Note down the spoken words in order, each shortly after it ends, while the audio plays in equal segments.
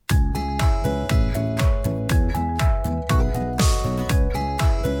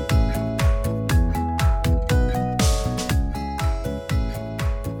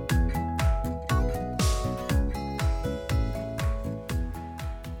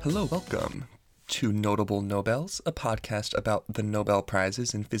Hello, welcome to Notable Nobels, a podcast about the Nobel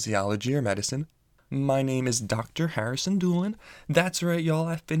Prizes in physiology or medicine. My name is Dr. Harrison Doolin. That's right, y'all,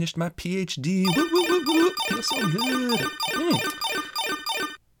 I finished my PhD. Woo, woo, woo, woo. Feels so good.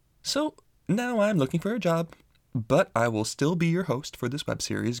 So, now I'm looking for a job, but I will still be your host for this web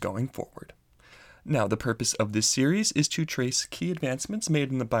series going forward. Now, the purpose of this series is to trace key advancements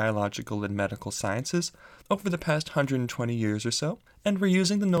made in the biological and medical sciences over the past 120 years or so, and we're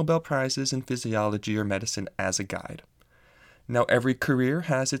using the Nobel Prizes in physiology or medicine as a guide. Now, every career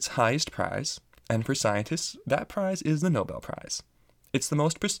has its highest prize, and for scientists, that prize is the Nobel Prize. It's the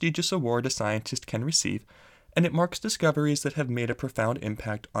most prestigious award a scientist can receive, and it marks discoveries that have made a profound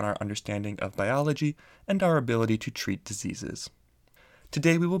impact on our understanding of biology and our ability to treat diseases.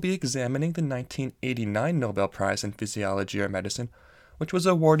 Today we will be examining the 1989 Nobel Prize in Physiology or Medicine, which was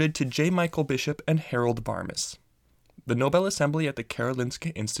awarded to J. Michael Bishop and Harold Varmus. The Nobel Assembly at the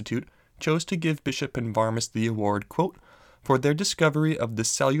Karolinska Institute chose to give Bishop and Varmus the award, quote, for their discovery of the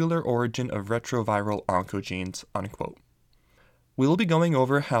cellular origin of retroviral oncogenes, unquote. We will be going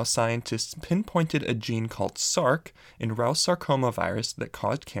over how scientists pinpointed a gene called SARC in Rous sarcoma virus that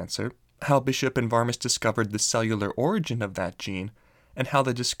caused cancer, how Bishop and Varmus discovered the cellular origin of that gene, and how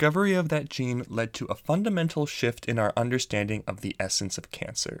the discovery of that gene led to a fundamental shift in our understanding of the essence of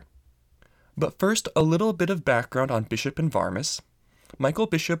cancer. But first, a little bit of background on Bishop and Varmus. Michael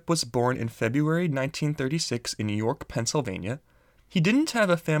Bishop was born in February 1936 in York, Pennsylvania. He didn't have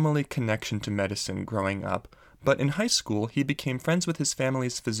a family connection to medicine growing up, but in high school he became friends with his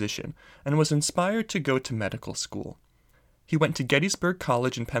family's physician and was inspired to go to medical school. He went to Gettysburg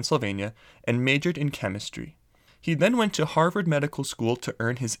College in Pennsylvania and majored in chemistry. He then went to Harvard Medical School to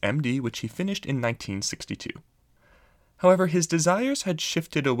earn his MD, which he finished in 1962. However, his desires had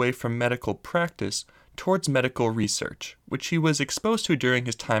shifted away from medical practice towards medical research, which he was exposed to during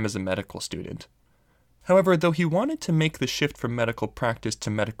his time as a medical student. However, though he wanted to make the shift from medical practice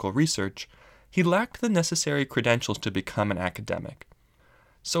to medical research, he lacked the necessary credentials to become an academic.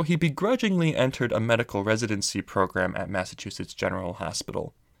 So he begrudgingly entered a medical residency program at Massachusetts General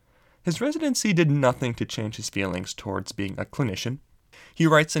Hospital. His residency did nothing to change his feelings towards being a clinician. He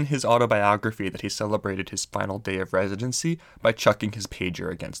writes in his autobiography that he celebrated his final day of residency by chucking his pager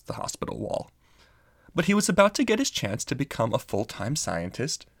against the hospital wall. But he was about to get his chance to become a full-time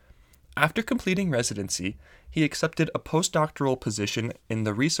scientist. After completing residency, he accepted a postdoctoral position in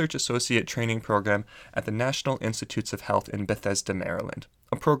the Research Associate Training Program at the National Institutes of Health in Bethesda, Maryland,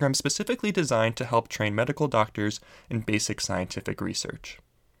 a program specifically designed to help train medical doctors in basic scientific research.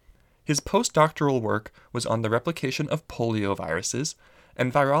 His postdoctoral work was on the replication of polioviruses,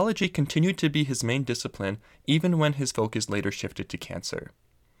 and virology continued to be his main discipline even when his focus later shifted to cancer.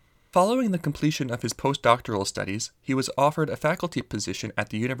 Following the completion of his postdoctoral studies, he was offered a faculty position at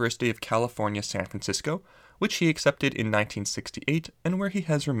the University of California, San Francisco, which he accepted in 1968 and where he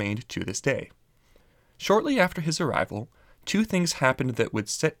has remained to this day. Shortly after his arrival, two things happened that would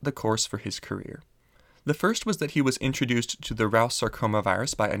set the course for his career. The first was that he was introduced to the Rous sarcoma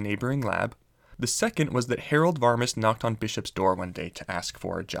virus by a neighboring lab. The second was that Harold Varmus knocked on Bishop's door one day to ask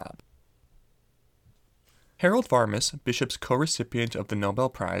for a job. Harold Varmus, Bishop's co-recipient of the Nobel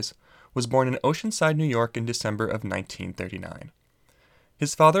Prize, was born in Oceanside, New York in December of 1939.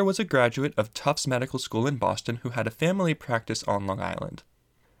 His father was a graduate of Tufts Medical School in Boston who had a family practice on Long Island.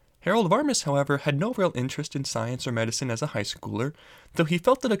 Harold Varmus, however, had no real interest in science or medicine as a high schooler, though he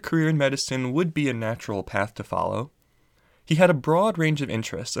felt that a career in medicine would be a natural path to follow. He had a broad range of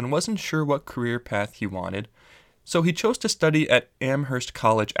interests and wasn't sure what career path he wanted, so he chose to study at Amherst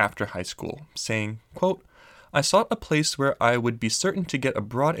College after high school, saying, quote, I sought a place where I would be certain to get a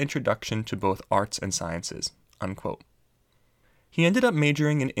broad introduction to both arts and sciences, unquote. He ended up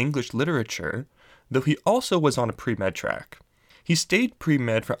majoring in English literature, though he also was on a pre-med track. He stayed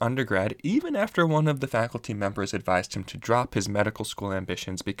pre-med for undergrad even after one of the faculty members advised him to drop his medical school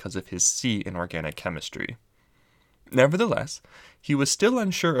ambitions because of his C in organic chemistry. Nevertheless, he was still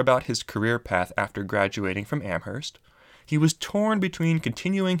unsure about his career path after graduating from Amherst. He was torn between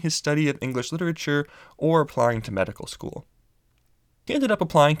continuing his study of English literature or applying to medical school. He ended up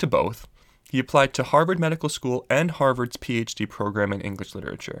applying to both. He applied to Harvard Medical School and Harvard's PhD program in English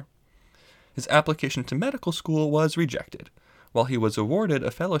literature. His application to medical school was rejected, while he was awarded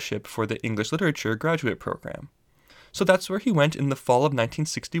a fellowship for the English Literature graduate program. So that's where he went in the fall of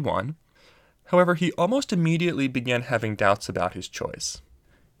 1961. However, he almost immediately began having doubts about his choice.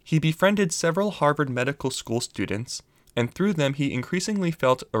 He befriended several Harvard Medical School students, and through them he increasingly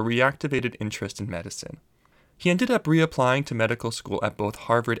felt a reactivated interest in medicine. He ended up reapplying to medical school at both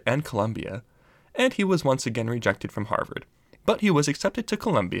Harvard and Columbia, and he was once again rejected from Harvard. But he was accepted to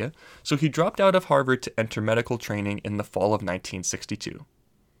Columbia, so he dropped out of Harvard to enter medical training in the fall of 1962.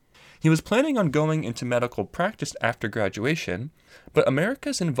 He was planning on going into medical practice after graduation, but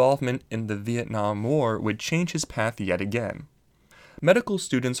America's involvement in the Vietnam War would change his path yet again. Medical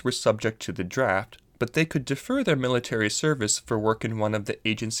students were subject to the draft, but they could defer their military service for work in one of the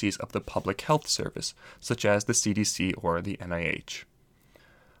agencies of the Public Health Service, such as the CDC or the NIH.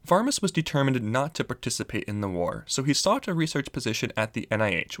 Varmus was determined not to participate in the war, so he sought a research position at the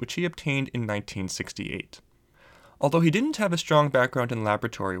NIH, which he obtained in 1968. Although he didn't have a strong background in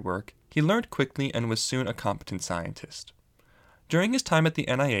laboratory work, he learned quickly and was soon a competent scientist. During his time at the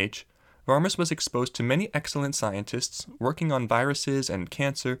NIH, Varmus was exposed to many excellent scientists working on viruses and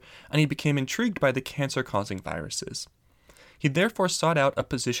cancer, and he became intrigued by the cancer-causing viruses. He therefore sought out a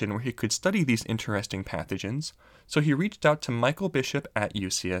position where he could study these interesting pathogens, so he reached out to Michael Bishop at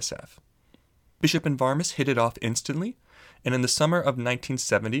UCSF. Bishop and Varmus hit it off instantly, and in the summer of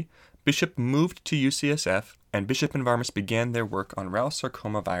 1970, Bishop moved to UCSF, and Bishop and Varmus began their work on Rous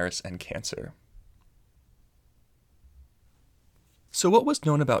sarcoma virus and cancer. So what was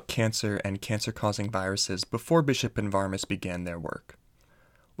known about cancer and cancer-causing viruses before Bishop and Varmus began their work?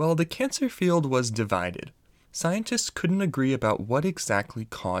 Well, the cancer field was divided. Scientists couldn't agree about what exactly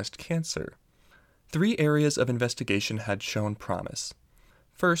caused cancer. 3 areas of investigation had shown promise.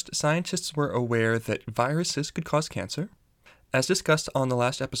 First, scientists were aware that viruses could cause cancer. As discussed on the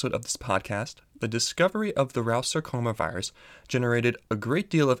last episode of this podcast, the discovery of the Rous sarcoma virus generated a great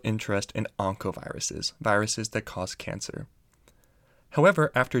deal of interest in oncoviruses, viruses that cause cancer.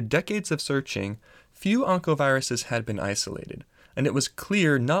 However, after decades of searching, few oncoviruses had been isolated, and it was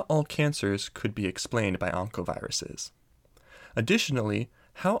clear not all cancers could be explained by oncoviruses. Additionally,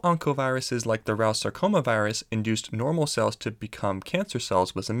 how oncoviruses like the Rous sarcoma virus induced normal cells to become cancer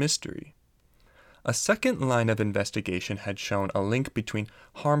cells was a mystery. A second line of investigation had shown a link between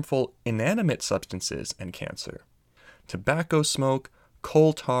harmful inanimate substances and cancer. Tobacco smoke,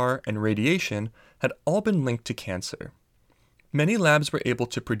 coal tar, and radiation had all been linked to cancer. Many labs were able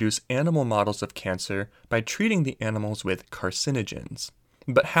to produce animal models of cancer by treating the animals with carcinogens.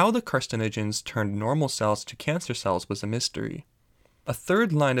 But how the carcinogens turned normal cells to cancer cells was a mystery. A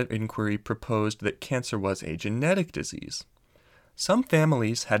third line of inquiry proposed that cancer was a genetic disease. Some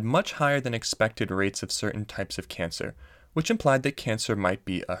families had much higher than expected rates of certain types of cancer, which implied that cancer might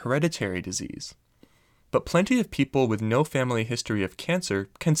be a hereditary disease. But plenty of people with no family history of cancer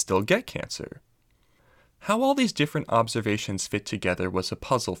can still get cancer. How all these different observations fit together was a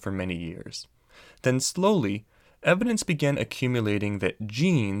puzzle for many years. Then slowly, evidence began accumulating that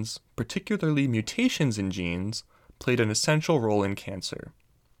genes, particularly mutations in genes, played an essential role in cancer.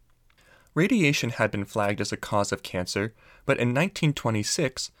 Radiation had been flagged as a cause of cancer, but in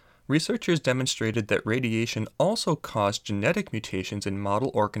 1926, researchers demonstrated that radiation also caused genetic mutations in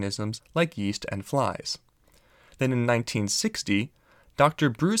model organisms like yeast and flies. Then in 1960, Dr.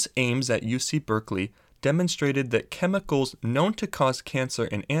 Bruce Ames at UC Berkeley demonstrated that chemicals known to cause cancer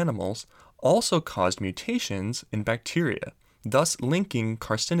in animals also caused mutations in bacteria, thus linking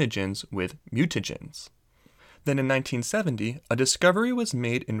carcinogens with mutagens. Then in 1970, a discovery was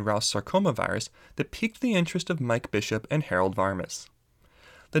made in Rous sarcoma virus that piqued the interest of Mike Bishop and Harold Varmus.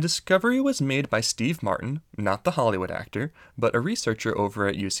 The discovery was made by Steve Martin, not the Hollywood actor, but a researcher over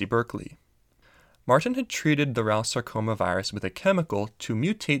at UC Berkeley. Martin had treated the Rous sarcoma virus with a chemical to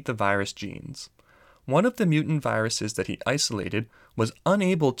mutate the virus genes. One of the mutant viruses that he isolated was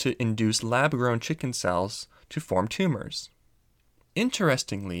unable to induce lab-grown chicken cells to form tumors.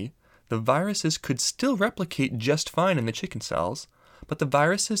 Interestingly, the viruses could still replicate just fine in the chicken cells, but the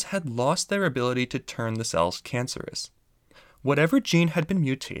viruses had lost their ability to turn the cells cancerous. Whatever gene had been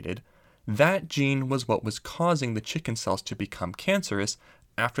mutated, that gene was what was causing the chicken cells to become cancerous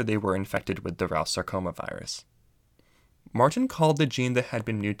after they were infected with the Rous sarcoma virus. Martin called the gene that had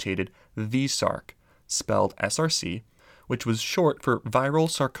been mutated VSARC, spelled SRC, which was short for viral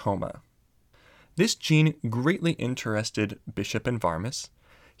sarcoma. This gene greatly interested Bishop and Varmus.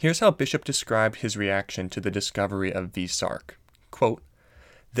 Here's how Bishop described his reaction to the discovery of VSARC. Quote,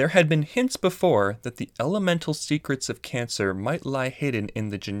 "There had been hints before that the elemental secrets of cancer might lie hidden in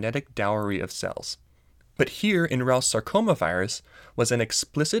the genetic dowry of cells. But here in Rous sarcoma virus was an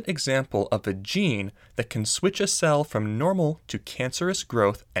explicit example of a gene that can switch a cell from normal to cancerous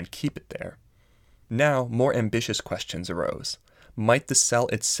growth and keep it there. Now, more ambitious questions arose. Might the cell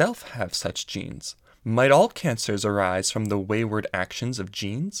itself have such genes? Might all cancers arise from the wayward actions of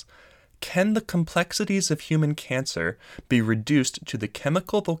genes? Can the complexities of human cancer be reduced to the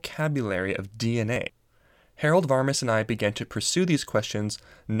chemical vocabulary of DNA?" Harold Varmus and I began to pursue these questions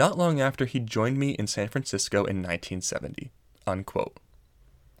not long after he joined me in San Francisco in 1970. unquote.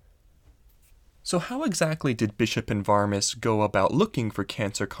 So how exactly did Bishop and Varmus go about looking for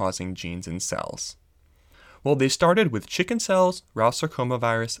cancer-causing genes in cells? Well, they started with chicken cells, Rous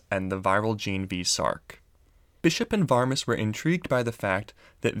sarcomavirus, and the viral gene VSARC. Bishop and Varmus were intrigued by the fact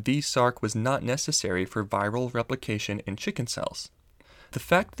that VSARC was not necessary for viral replication in chicken cells. The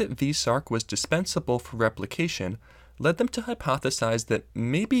fact that VSARC was dispensable for replication led them to hypothesize that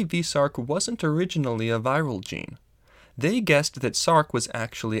maybe VSARC wasn't originally a viral gene. They guessed that SARC was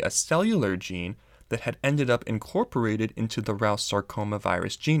actually a cellular gene that had ended up incorporated into the Rous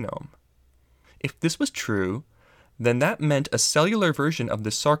sarcomavirus genome. If this was true, then that meant a cellular version of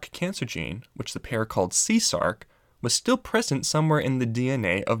the SARC cancer gene, which the pair called CSARC, was still present somewhere in the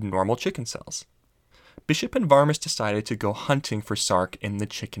DNA of normal chicken cells. Bishop and Varmus decided to go hunting for SARC in the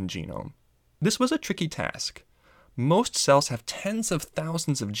chicken genome. This was a tricky task. Most cells have tens of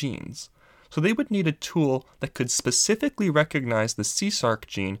thousands of genes, so they would need a tool that could specifically recognize the CSARC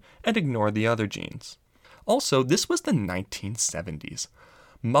gene and ignore the other genes. Also, this was the 1970s.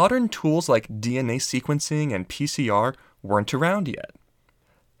 Modern tools like DNA sequencing and PCR weren't around yet.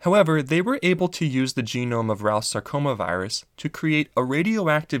 However, they were able to use the genome of Rous sarcomavirus to create a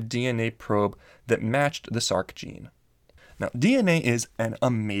radioactive DNA probe that matched the SARC gene. Now, DNA is an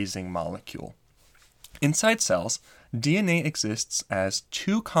amazing molecule. Inside cells, DNA exists as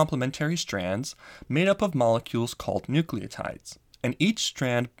two complementary strands made up of molecules called nucleotides, and each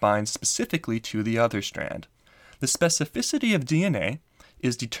strand binds specifically to the other strand. The specificity of DNA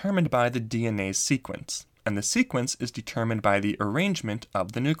is determined by the DNA sequence, and the sequence is determined by the arrangement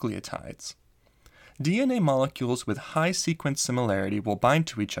of the nucleotides. DNA molecules with high sequence similarity will bind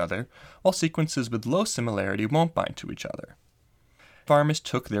to each other, while sequences with low similarity won't bind to each other. Varmus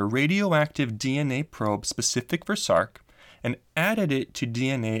took their radioactive DNA probe specific for SARC and added it to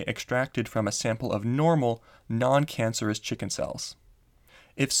DNA extracted from a sample of normal, non-cancerous chicken cells.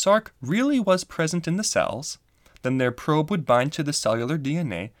 If SARC really was present in the cells, then their probe would bind to the cellular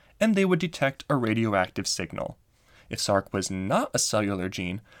DNA and they would detect a radioactive signal. If SARC was not a cellular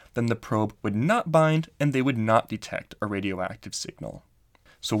gene, then the probe would not bind and they would not detect a radioactive signal.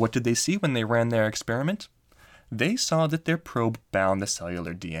 So what did they see when they ran their experiment? They saw that their probe bound the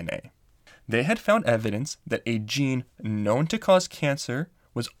cellular DNA. They had found evidence that a gene known to cause cancer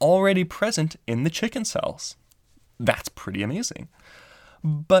was already present in the chicken cells. That's pretty amazing.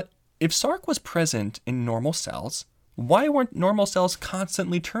 But if SARC was present in normal cells, why weren't normal cells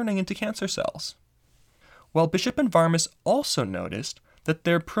constantly turning into cancer cells? Well, Bishop and Varmus also noticed that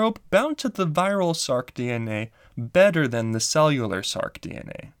their probe bound to the viral SARC DNA better than the cellular SARC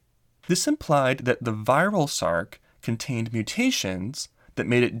DNA. This implied that the viral SARC contained mutations that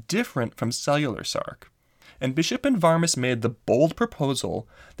made it different from cellular SARC. And Bishop and Varmus made the bold proposal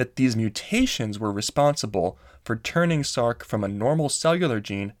that these mutations were responsible for turning SARC from a normal cellular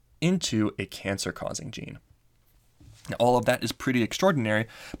gene into a cancer-causing gene. Now, all of that is pretty extraordinary,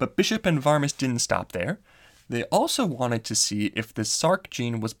 but Bishop and Varmus didn't stop there. They also wanted to see if the SARC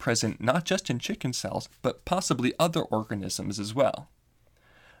gene was present not just in chicken cells, but possibly other organisms as well.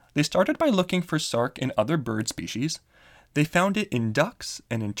 They started by looking for SARC in other bird species. They found it in ducks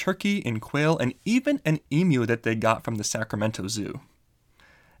and in turkey, in quail, and even an emu that they got from the Sacramento Zoo.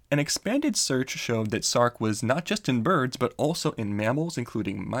 An expanded search showed that SARC was not just in birds, but also in mammals,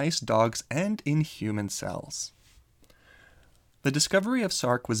 including mice, dogs, and in human cells. The discovery of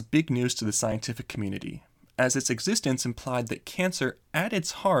SARC was big news to the scientific community, as its existence implied that cancer at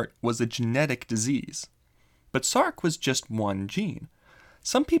its heart was a genetic disease. But SARC was just one gene.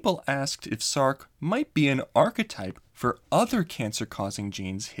 Some people asked if SARC might be an archetype for other cancer-causing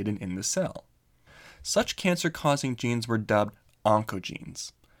genes hidden in the cell. Such cancer-causing genes were dubbed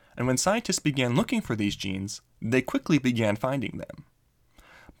oncogenes, and when scientists began looking for these genes, they quickly began finding them.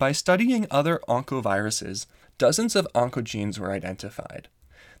 By studying other oncoviruses, dozens of oncogenes were identified.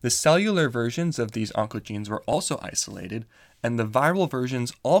 The cellular versions of these oncogenes were also isolated, and the viral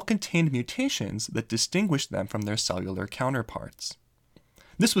versions all contained mutations that distinguished them from their cellular counterparts.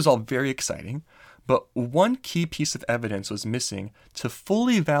 This was all very exciting, but one key piece of evidence was missing to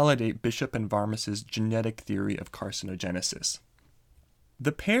fully validate Bishop and Varmus's genetic theory of carcinogenesis.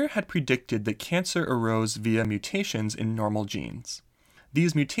 The pair had predicted that cancer arose via mutations in normal genes.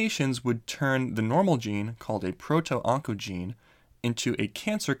 These mutations would turn the normal gene, called a proto-oncogene, into a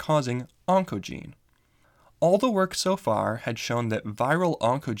cancer-causing oncogene. All the work so far had shown that viral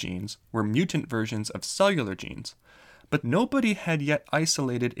oncogenes were mutant versions of cellular genes, but nobody had yet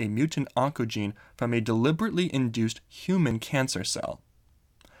isolated a mutant oncogene from a deliberately induced human cancer cell.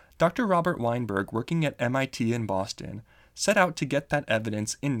 Dr. Robert Weinberg, working at MIT in Boston, set out to get that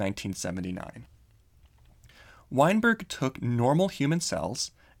evidence in 1979. Weinberg took normal human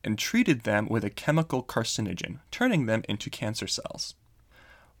cells and treated them with a chemical carcinogen, turning them into cancer cells.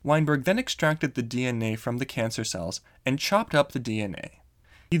 Weinberg then extracted the DNA from the cancer cells and chopped up the DNA.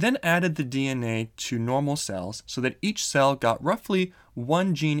 He then added the DNA to normal cells so that each cell got roughly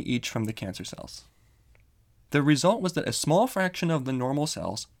one gene each from the cancer cells. The result was that a small fraction of the normal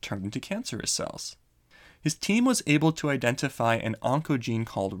cells turned into cancerous cells. His team was able to identify an oncogene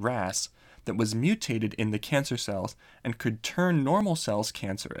called RAS that was mutated in the cancer cells and could turn normal cells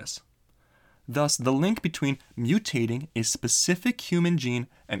cancerous. Thus, the link between mutating a specific human gene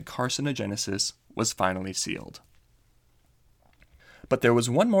and carcinogenesis was finally sealed. But there was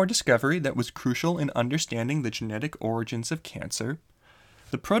one more discovery that was crucial in understanding the genetic origins of cancer.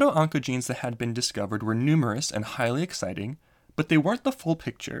 The proto-oncogenes that had been discovered were numerous and highly exciting, but they weren't the full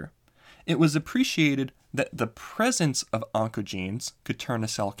picture. It was appreciated that the presence of oncogenes could turn a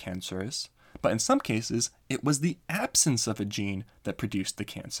cell cancerous, but in some cases, it was the absence of a gene that produced the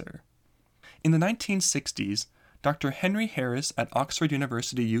cancer. In the 1960s, Dr. Henry Harris at Oxford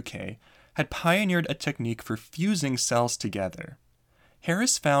University, UK, had pioneered a technique for fusing cells together.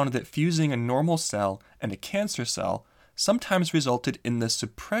 Harris found that fusing a normal cell and a cancer cell sometimes resulted in the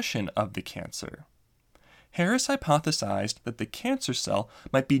suppression of the cancer. Harris hypothesized that the cancer cell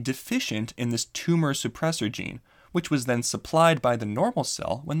might be deficient in this tumor suppressor gene, which was then supplied by the normal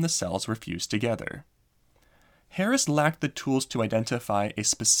cell when the cells were fused together. Harris lacked the tools to identify a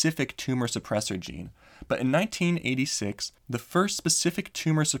specific tumor suppressor gene, but in 1986, the first specific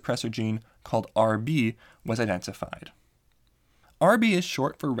tumor suppressor gene, called RB, was identified. RB is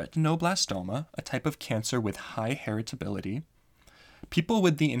short for retinoblastoma, a type of cancer with high heritability. People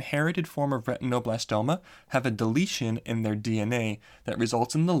with the inherited form of retinoblastoma have a deletion in their DNA that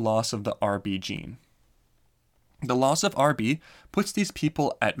results in the loss of the RB gene. The loss of RB puts these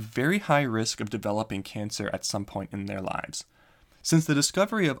people at very high risk of developing cancer at some point in their lives. Since the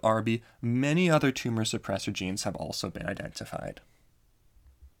discovery of RB, many other tumor suppressor genes have also been identified.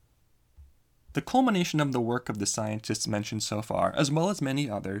 The culmination of the work of the scientists mentioned so far, as well as many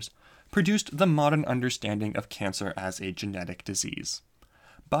others, produced the modern understanding of cancer as a genetic disease.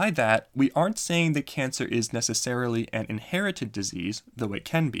 By that, we aren't saying that cancer is necessarily an inherited disease, though it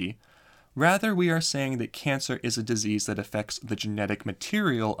can be. Rather, we are saying that cancer is a disease that affects the genetic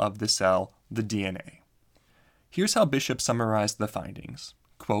material of the cell, the DNA. Here's how Bishop summarized the findings.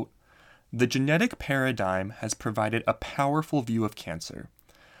 Quote, "The genetic paradigm has provided a powerful view of cancer.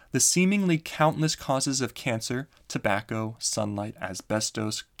 The seemingly countless causes of cancer, tobacco, sunlight,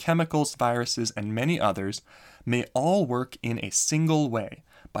 asbestos, chemicals, viruses, and many others, may all work in a single way,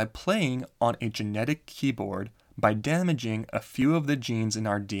 by playing on a genetic keyboard, by damaging a few of the genes in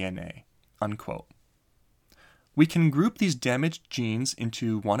our DNA." Unquote. We can group these damaged genes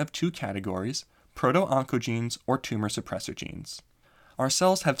into one of two categories, proto-oncogenes or tumor suppressor genes. Our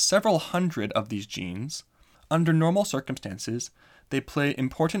cells have several hundred of these genes. Under normal circumstances, they play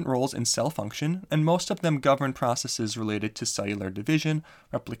important roles in cell function, and most of them govern processes related to cellular division,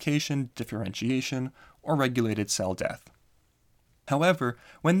 replication, differentiation, or regulated cell death. However,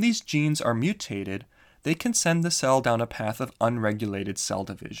 when these genes are mutated, they can send the cell down a path of unregulated cell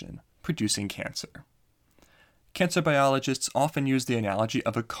division, producing cancer. Cancer biologists often use the analogy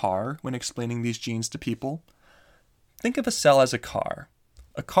of a car when explaining these genes to people. Think of a cell as a car.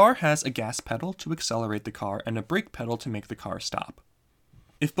 A car has a gas pedal to accelerate the car and a brake pedal to make the car stop.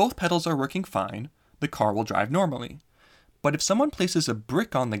 If both pedals are working fine, the car will drive normally. But if someone places a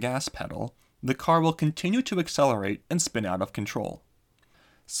brick on the gas pedal, the car will continue to accelerate and spin out of control.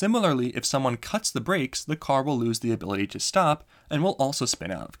 Similarly, if someone cuts the brakes, the car will lose the ability to stop and will also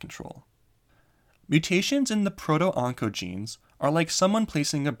spin out of control. Mutations in the proto-oncogenes are like someone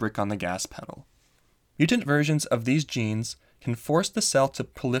placing a brick on the gas pedal. Mutant versions of these genes can force the cell to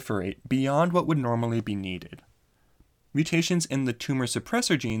proliferate beyond what would normally be needed. Mutations in the tumor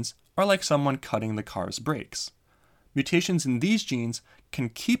suppressor genes are like someone cutting the car's brakes. Mutations in these genes can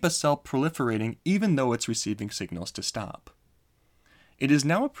keep a cell proliferating even though it's receiving signals to stop. It is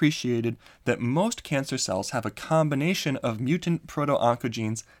now appreciated that most cancer cells have a combination of mutant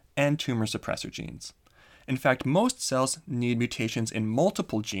proto-oncogenes and tumor suppressor genes. In fact, most cells need mutations in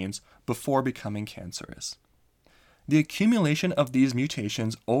multiple genes before becoming cancerous. The accumulation of these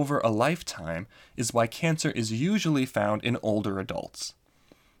mutations over a lifetime is why cancer is usually found in older adults.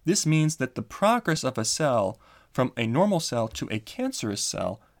 This means that the progress of a cell from a normal cell to a cancerous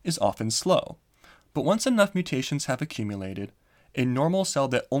cell is often slow. But once enough mutations have accumulated, a normal cell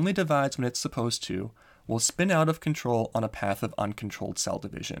that only divides when it's supposed to will spin out of control on a path of uncontrolled cell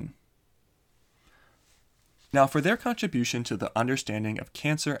division. Now, for their contribution to the understanding of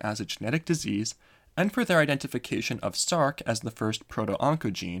cancer as a genetic disease and for their identification of Sark as the first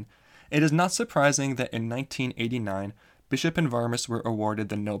proto-oncogene, it is not surprising that in 1989, Bishop and Varmus were awarded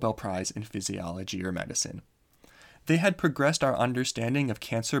the Nobel Prize in Physiology or Medicine. They had progressed our understanding of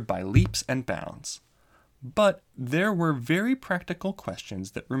cancer by leaps and bounds. But there were very practical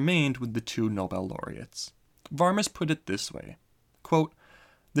questions that remained with the two Nobel laureates. Varmus put it this way, quote,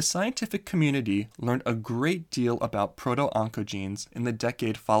 "The scientific community learned a great deal about proto-oncogenes in the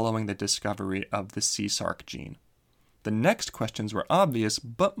decade following the discovery of the C-Sark gene. The next questions were obvious,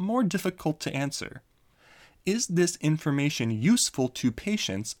 but more difficult to answer. Is this information useful to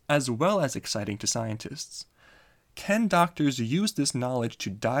patients as well as exciting to scientists? Can doctors use this knowledge to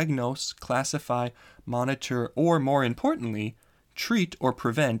diagnose, classify, monitor, or more importantly, treat or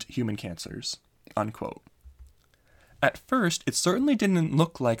prevent human cancers?" Unquote. At first, it certainly didn't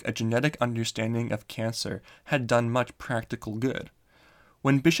look like a genetic understanding of cancer had done much practical good.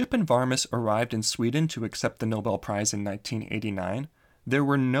 When Bishop and Varmus arrived in Sweden to accept the Nobel Prize in 1989, there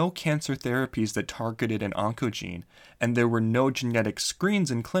were no cancer therapies that targeted an oncogene, and there were no genetic screens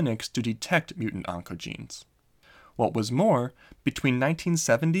in clinics to detect mutant oncogenes. What was more, between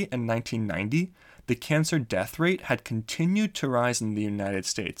 1970 and 1990, the cancer death rate had continued to rise in the United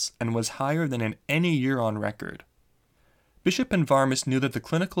States and was higher than in any year on record. Bishop and Varmus knew that the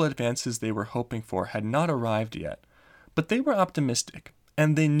clinical advances they were hoping for had not arrived yet, but they were optimistic,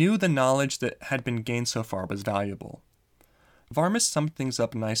 and they knew the knowledge that had been gained so far was valuable. Varmus summed things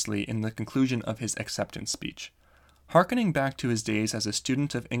up nicely in the conclusion of his acceptance speech. Harkening back to his days as a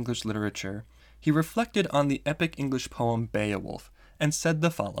student of English literature, he reflected on the epic English poem Beowulf and said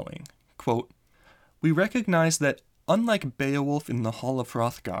the following, quote, "We recognize that, unlike Beowulf in the Hall of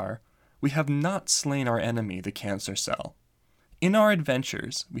Hrothgar, we have not slain our enemy, the cancer cell. In our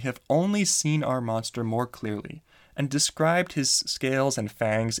adventures, we have only seen our monster more clearly and described his scales and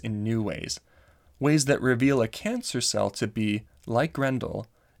fangs in new ways that reveal a cancer cell to be, like Grendel,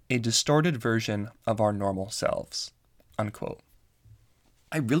 a distorted version of our normal selves." Unquote.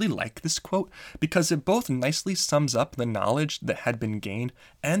 I really like this quote because it both nicely sums up the knowledge that had been gained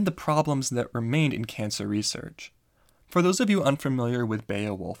and the problems that remained in cancer research. For those of you unfamiliar with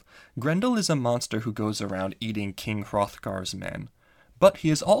Beowulf, Grendel is a monster who goes around eating King Hrothgar's men, but he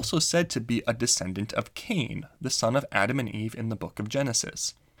is also said to be a descendant of Cain, the son of Adam and Eve in the book of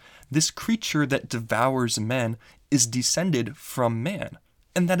Genesis. This creature that devours men is descended from man,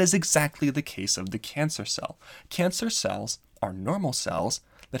 and that is exactly the case of the cancer cell. Cancer cells are normal cells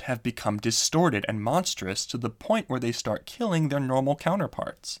that have become distorted and monstrous to the point where they start killing their normal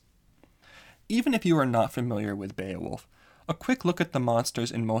counterparts. Even if you are not familiar with Beowulf, a quick look at the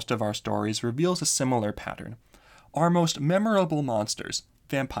monsters in most of our stories reveals a similar pattern. Our most memorable monsters,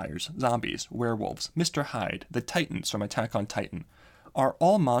 vampires, zombies, werewolves, Mr. Hyde, the Titans from Attack on Titan, are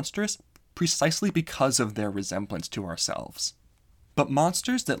all monstrous precisely because of their resemblance to ourselves. But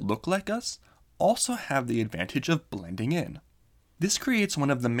monsters that look like us also have the advantage of blending in. This creates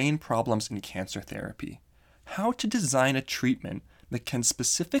one of the main problems in cancer therapy: how to design a treatment that can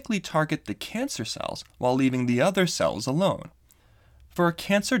specifically target the cancer cells while leaving the other cells alone. For a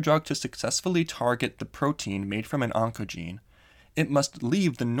cancer drug to successfully target the protein made from an oncogene, it must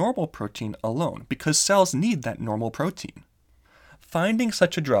leave the normal protein alone because cells need that normal protein. Finding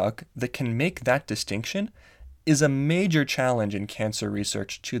such a drug that can make that distinction is a major challenge in cancer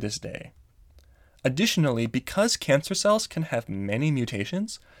research to this day. Additionally, because cancer cells can have many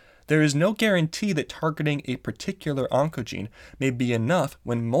mutations, there is no guarantee that targeting a particular oncogene may be enough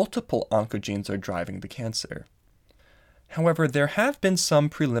when multiple oncogenes are driving the cancer. However, there have been some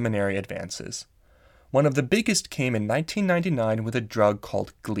preliminary advances. One of the biggest came in 1999 with a drug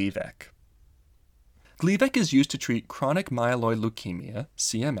called Gleevec. Gleevec is used to treat chronic myeloid leukemia,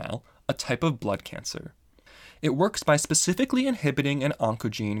 CML, a type of blood cancer. It works by specifically inhibiting an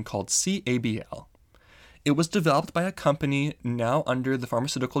oncogene called CABL. It was developed by a company now under the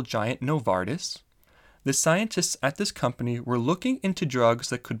pharmaceutical giant Novartis. The scientists at this company were looking into drugs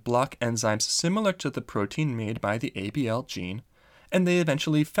that could block enzymes similar to the protein made by the ABL gene, and they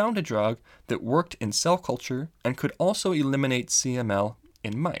eventually found a drug that worked in cell culture and could also eliminate CML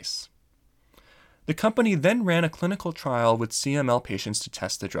in mice. The company then ran a clinical trial with CML patients to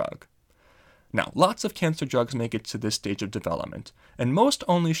test the drug. Now, lots of cancer drugs make it to this stage of development, and most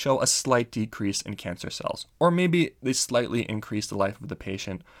only show a slight decrease in cancer cells, or maybe they slightly increase the life of the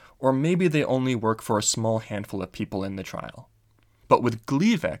patient, or maybe they only work for a small handful of people in the trial. But with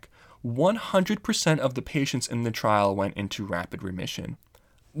Gleevec, 100% of the patients in the trial went into rapid remission.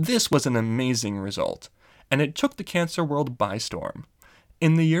 This was an amazing result, and it took the cancer world by storm.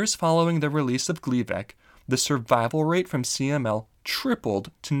 In the years following the release of Gleevec, the survival rate from CML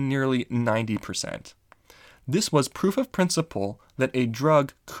tripled to nearly 90%. This was proof of principle that a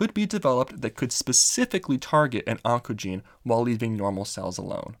drug could be developed that could specifically target an oncogene while leaving normal cells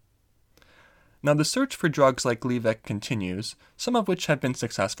alone. Now, the search for drugs like Gleevec continues, some of which have been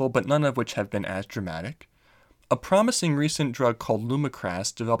successful, but none of which have been as dramatic. A promising recent drug called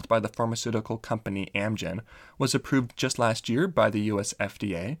Lumakras, developed by the pharmaceutical company Amgen, was approved just last year by the US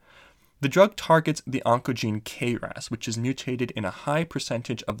FDA. The drug targets the oncogene KRAS, which is mutated in a high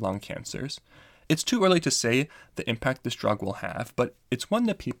percentage of lung cancers. It's too early to say the impact this drug will have, but it's one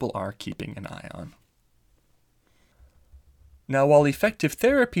that people are keeping an eye on. Now, while effective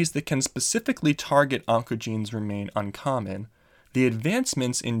therapies that can specifically target oncogenes remain uncommon, the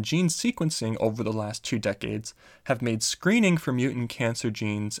advancements in gene sequencing over the last 2 decades have made screening for mutant cancer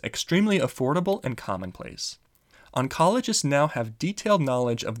genes extremely affordable and commonplace. Oncologists now have detailed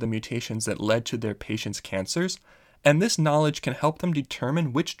knowledge of the mutations that led to their patients' cancers, and this knowledge can help them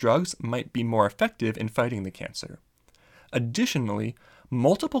determine which drugs might be more effective in fighting the cancer. Additionally,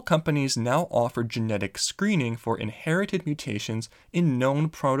 multiple companies now offer genetic screening for inherited mutations in known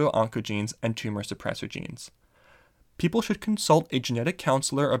proto-oncogenes and tumor suppressor genes. People should consult a genetic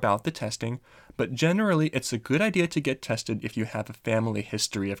counselor about the testing, but generally it's a good idea to get tested if you have a family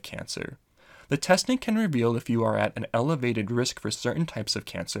history of cancer. The testing can reveal if you are at an elevated risk for certain types of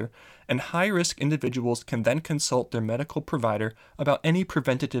cancer, and high-risk individuals can then consult their medical provider about any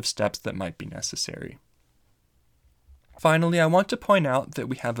preventative steps that might be necessary. Finally, I want to point out that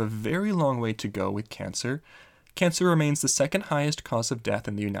we have a very long way to go with cancer. Cancer remains the second highest cause of death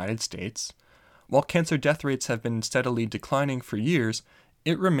in the United States. While cancer death rates have been steadily declining for years,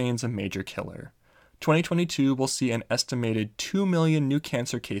 it remains a major killer. 2022 will see an estimated 2 million new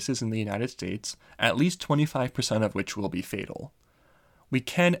cancer cases in the United States, at least 25% of which will be fatal. We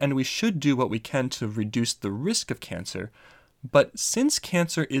can and we should do what we can to reduce the risk of cancer, but since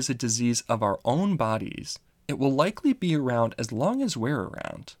cancer is a disease of our own bodies, it will likely be around as long as we're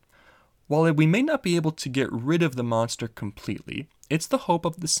around. While we may not be able to get rid of the monster completely, it's the hope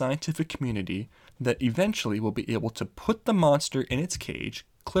of the scientific community that eventually we'll be able to put the monster in its cage,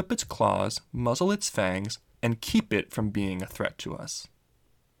 clip its claws, muzzle its fangs, and keep it from being a threat to us.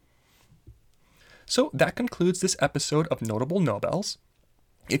 So that concludes this episode of Notable Nobels.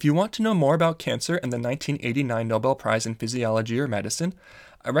 If you want to know more about cancer and the 1989 Nobel Prize in Physiology or Medicine,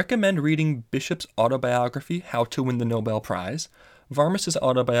 I recommend reading Bishop's autobiography, How to Win the Nobel Prize, Varmus's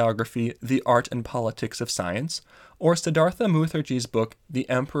autobiography, The Art and Politics of Science, or Siddhartha Mukherjee's book, The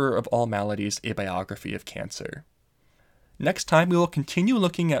Emperor of All Maladies, A Biography of Cancer. Next time, we will continue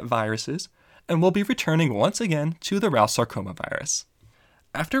looking at viruses, and we'll be returning once again to the Rous sarcoma virus.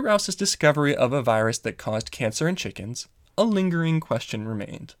 After Rous's discovery of a virus that caused cancer in chickens, a lingering question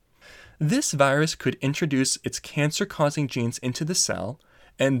remained. This virus could introduce its cancer-causing genes into the cell,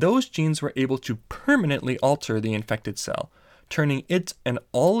 and those genes were able to permanently alter the infected cell, turning it and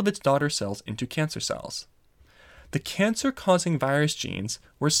all of its daughter cells into cancer cells. The cancer-causing virus genes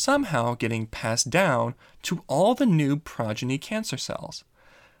were somehow getting passed down to all the new progeny cancer cells.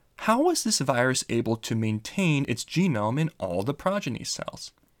 How was this virus able to maintain its genome in all the progeny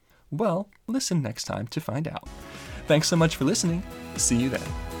cells? Well, listen next time to find out. Thanks so much for listening. See you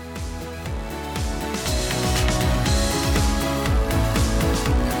then.